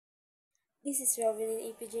This is Rovelyn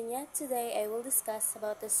Epigenia. Today I will discuss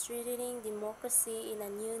about the strengthening democracy in a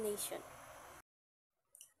new nation.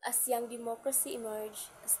 As young democracy emerge,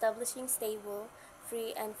 establishing stable,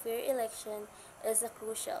 free and fair election is a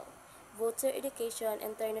crucial. Voter education,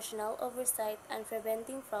 international oversight, and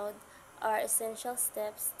preventing fraud are essential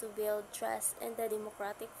steps to build trust in the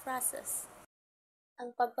democratic process.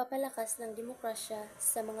 Ang pagpapalakas ng demokrasya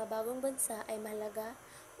sa mga bagong bansa ay mahalaga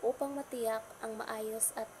upang matiyak ang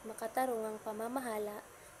maayos at makatarungang pamamahala,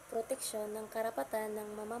 proteksyon ng karapatan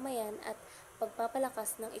ng mamamayan at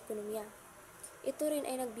pagpapalakas ng ekonomiya. Ito rin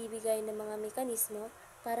ay nagbibigay ng mga mekanismo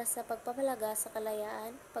para sa pagpapalaga sa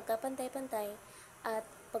kalayaan, pagkapantay-pantay at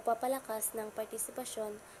pagpapalakas ng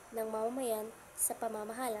partisipasyon ng mamamayan sa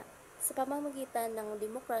pamamahala. Sa pamamagitan ng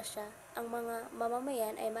demokrasya, ang mga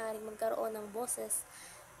mamamayan ay maaaring magkaroon ng boses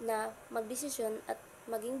na magdesisyon at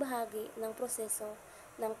maging bahagi ng proseso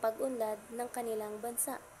ng pag-unlad ng kanilang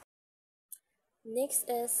bansa. Next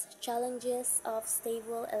is challenges of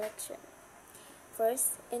stable election.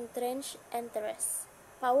 First, entrenched interests.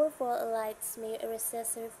 Powerful elites may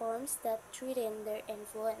resist reforms that threaten their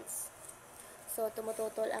influence. So,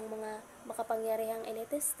 tumututol ang mga makapangyarihang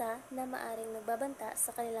elitista na maaring nagbabanta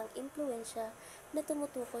sa kanilang impluensya na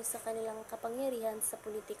tumutukoy sa kanilang kapangyarihan sa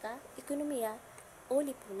politika, ekonomiya, o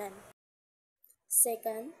lipunan.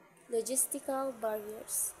 Second, logistical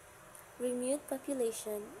barriers. Remote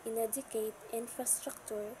population, inadequate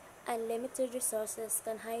infrastructure, and limited resources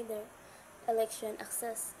can hinder election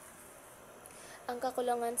access. Ang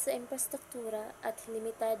kakulangan sa infrastruktura at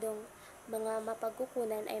limitadong mga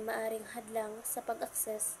mapagkukunan ay maaring hadlang sa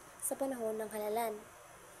pag-akses sa panahon ng halalan.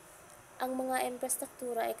 Ang mga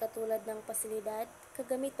infrastruktura ay katulad ng pasilidad,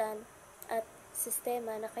 kagamitan, at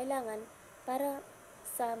sistema na kailangan para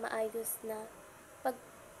sa maayos na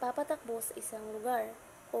pagpapatakbo sa isang lugar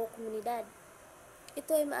o komunidad.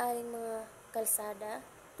 Ito ay maaring mga kalsada,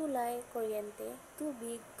 tulay, kuryente,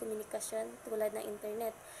 tubig, komunikasyon tulad ng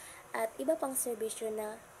internet, at iba pang serbisyo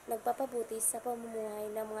na nagpapabuti sa pamumuhay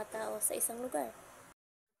ng mga tao sa isang lugar.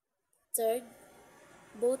 Third,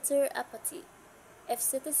 voter apathy. If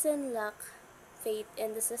citizens lack faith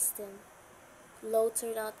in the system, low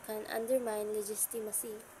turnout can undermine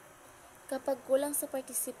legitimacy. Kapag kulang sa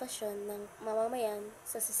partisipasyon ng mamamayan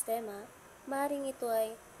sa sistema, maaaring ito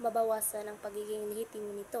ay mabawasan ang pagiging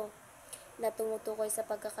lehitimo nito, na tumutukoy sa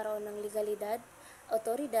pagkakaroon ng legalidad,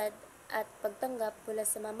 otoridad, at pagtanggap mula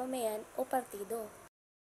sa mamamayan o partido.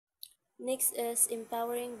 Next is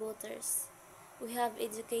empowering voters. We have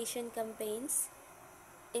education campaigns,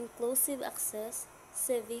 inclusive access,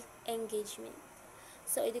 civic engagement.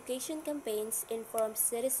 So education campaigns inform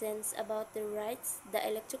citizens about their rights, the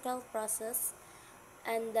electoral process,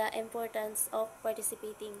 and the importance of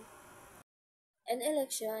participating. An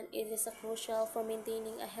election is crucial for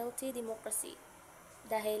maintaining a healthy democracy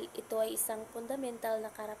dahil ito ay isang fundamental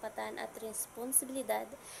na karapatan at responsibilidad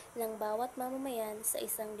ng bawat mamamayan sa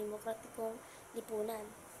isang demokratikong lipunan.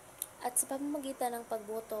 At sa pamamagitan ng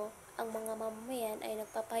pagboto, ang mga mamamayan ay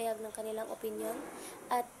nagpapahayag ng kanilang opinyon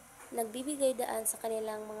at nagbibigay daan sa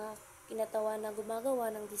kanilang mga kinatawan na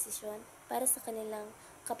gumagawa ng desisyon para sa kanilang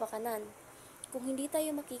kapakanan. Kung hindi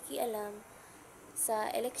tayo makikialam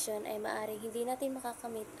sa eleksyon ay maaaring hindi natin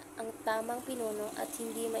makakamit ang tamang pinuno at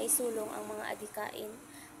hindi maisulong ang mga adhikain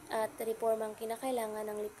at reformang kinakailangan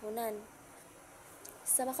ng lipunan.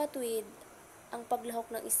 Sa makatuwid, ang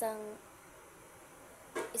paglahok ng isang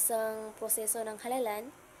proseso ng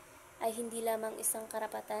halalan ay hindi lamang isang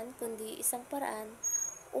karapatan kundi isang paraan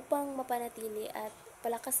upang mapanatili at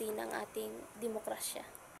palakasin ang ating demokrasya.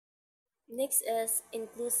 Next is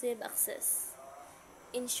inclusive access.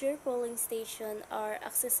 Ensure polling stations are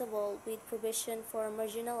accessible with provision for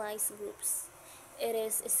marginalized groups. It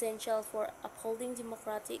is essential for upholding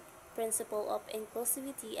democratic principle of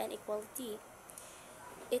inclusivity and equality.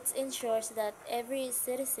 It ensures that every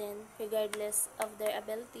citizen, regardless of their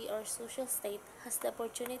ability or social state, has the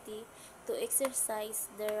opportunity to exercise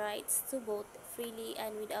their rights to vote freely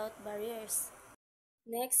and without barriers.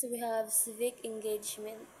 Next, we have civic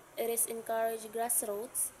engagement. It is encourage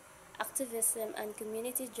grassroots activism and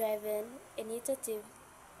community-driven initiative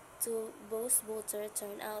to boost voter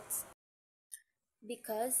turnouts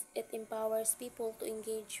because it empowers people to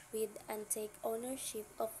engage with and take ownership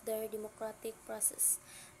of their democratic process.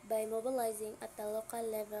 By mobilizing at the local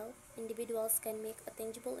level, individuals can make a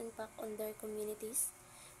tangible impact on their communities,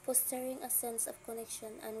 fostering a sense of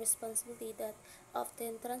connection and responsibility that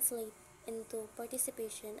often translate into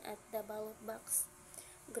participation at the ballot box.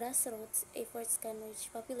 Grassroots efforts can reach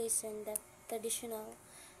populations that traditional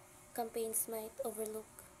campaigns might overlook,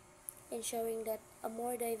 ensuring that a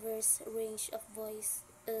more diverse range of voice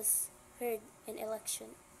is heard in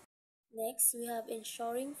election. Next, we have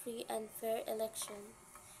ensuring free and fair election.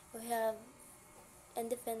 We have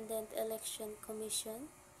Independent Election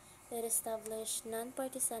Commission that establish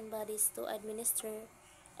non-partisan bodies to administer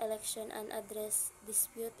election and address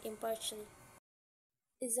dispute impartially.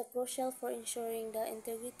 Is crucial for ensuring the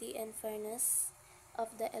integrity and fairness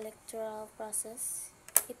of the electoral process.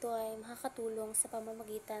 Ito ay makakatulong sa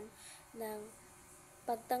pamamagitan ng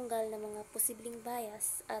pagtanggal ng mga posibleng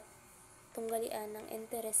bias at tunggalian ng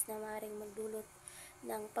interes na maaaring magdulot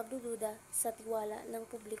ng pagdududa sa tiwala ng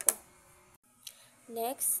publiko.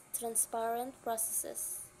 Next, transparent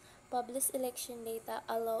processes. Published election data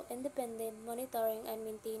allow independent monitoring and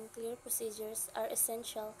maintain clear procedures are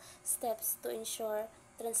essential steps to ensure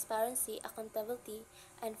transparency, accountability,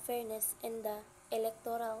 and fairness in the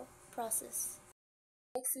electoral process.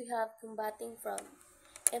 Next, we have combating fraud.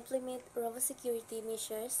 Implement robust security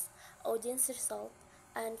measures, audience result,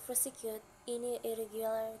 and prosecute any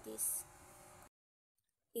irregularities.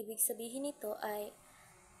 Ibig sabihin nito ay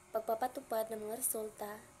pagpapatupad ng mga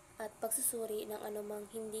resulta at pagsusuri ng anumang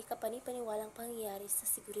hindi kapani-paniwalang pangyayari sa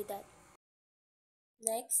seguridad.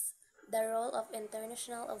 Next, the role of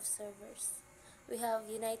international observers. We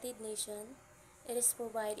have United Nations. It is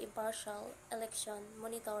provide impartial election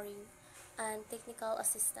monitoring and technical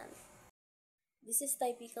assistance. This is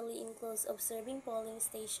typically includes observing polling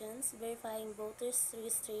stations, verifying voters'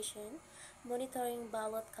 registration, monitoring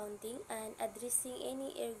ballot counting, and addressing any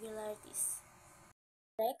irregularities.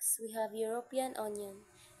 Next, we have European Union.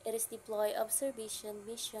 It is deploy observation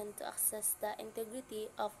mission to assess the integrity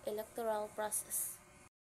of electoral process.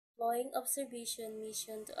 Deploying observation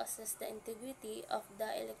mission to assess the integrity of the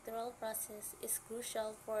electoral process is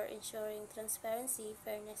crucial for ensuring transparency,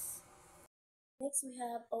 fairness. Next, we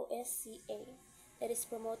have OSCE. It is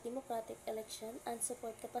promote democratic election and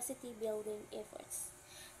support capacity building efforts.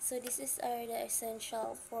 So this is the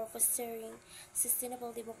essential for fostering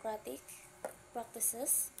sustainable democratic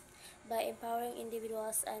practices by empowering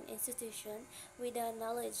individuals and institutions with the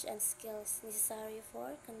knowledge and skills necessary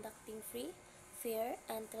for conducting free, fair,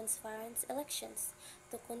 and transparent elections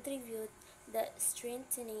to contribute the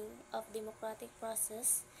strengthening of democratic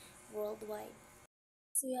process worldwide.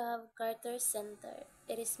 So we have Carter Center.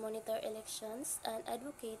 It is monitor elections and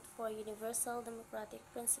advocate for universal democratic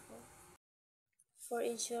principle. For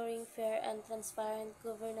ensuring fair and transparent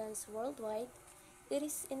governance worldwide, it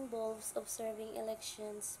is involves observing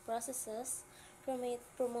elections processes,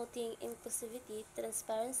 promoting inclusivity,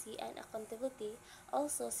 transparency, and accountability,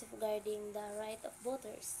 also safeguarding the right of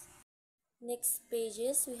voters. Next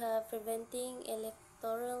pages, we have preventing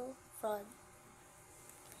electoral fraud.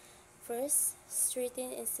 First,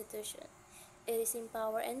 strengthen institution. It is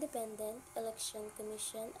empower independent election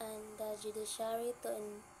commission and the judiciary to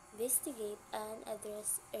investigate and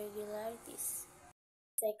address irregularities.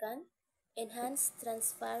 Second, enhance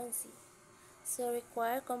transparency. So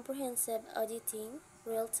require comprehensive auditing,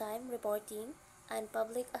 real-time reporting, and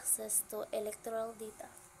public access to electoral data.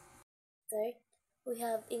 Third, we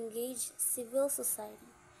have engaged civil society.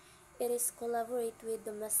 It is collaborate with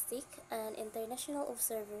domestic and international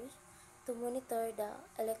observers to monitor the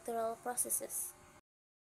electoral processes.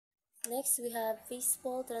 Next, we have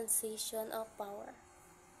peaceful transition of power.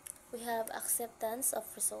 We have acceptance of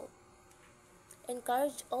result.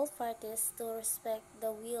 Encourage all parties to respect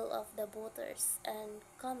the will of the voters and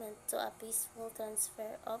commit to a peaceful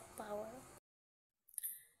transfer of power.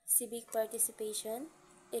 Civic participation.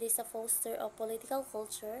 It is a foster of political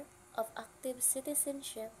culture of active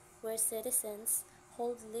citizenship where citizens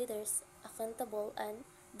hold leaders accountable and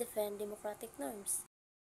defend democratic norms.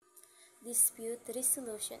 Dispute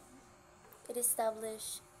resolution. It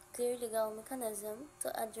establishes clear legal mechanism to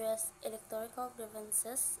address electoral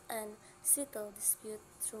grievances and settle dispute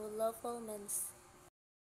through lawful means.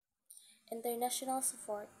 International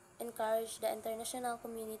support. Encourage the international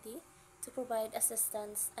community to provide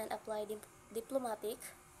assistance and apply diplomatic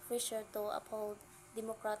pressure to uphold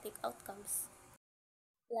democratic outcomes.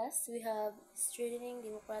 Last, we have strengthening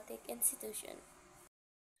democratic institution.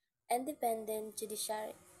 Independent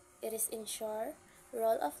judiciary. It is ensure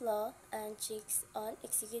rule of law and checks on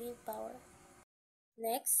executive power.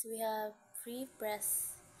 Next, we have free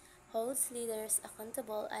press. Holds leaders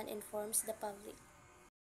accountable and informs the public.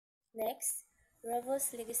 Next,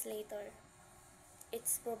 robust legislator. It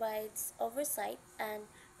provides oversight and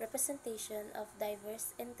representation of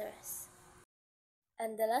diverse interests.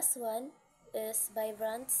 And the last one is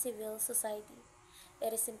vibrant civil society.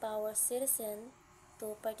 It is empowers citizens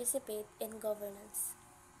to participate in governance.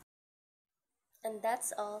 And that's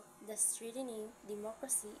all, the strengthening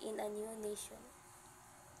democracy in a new nation.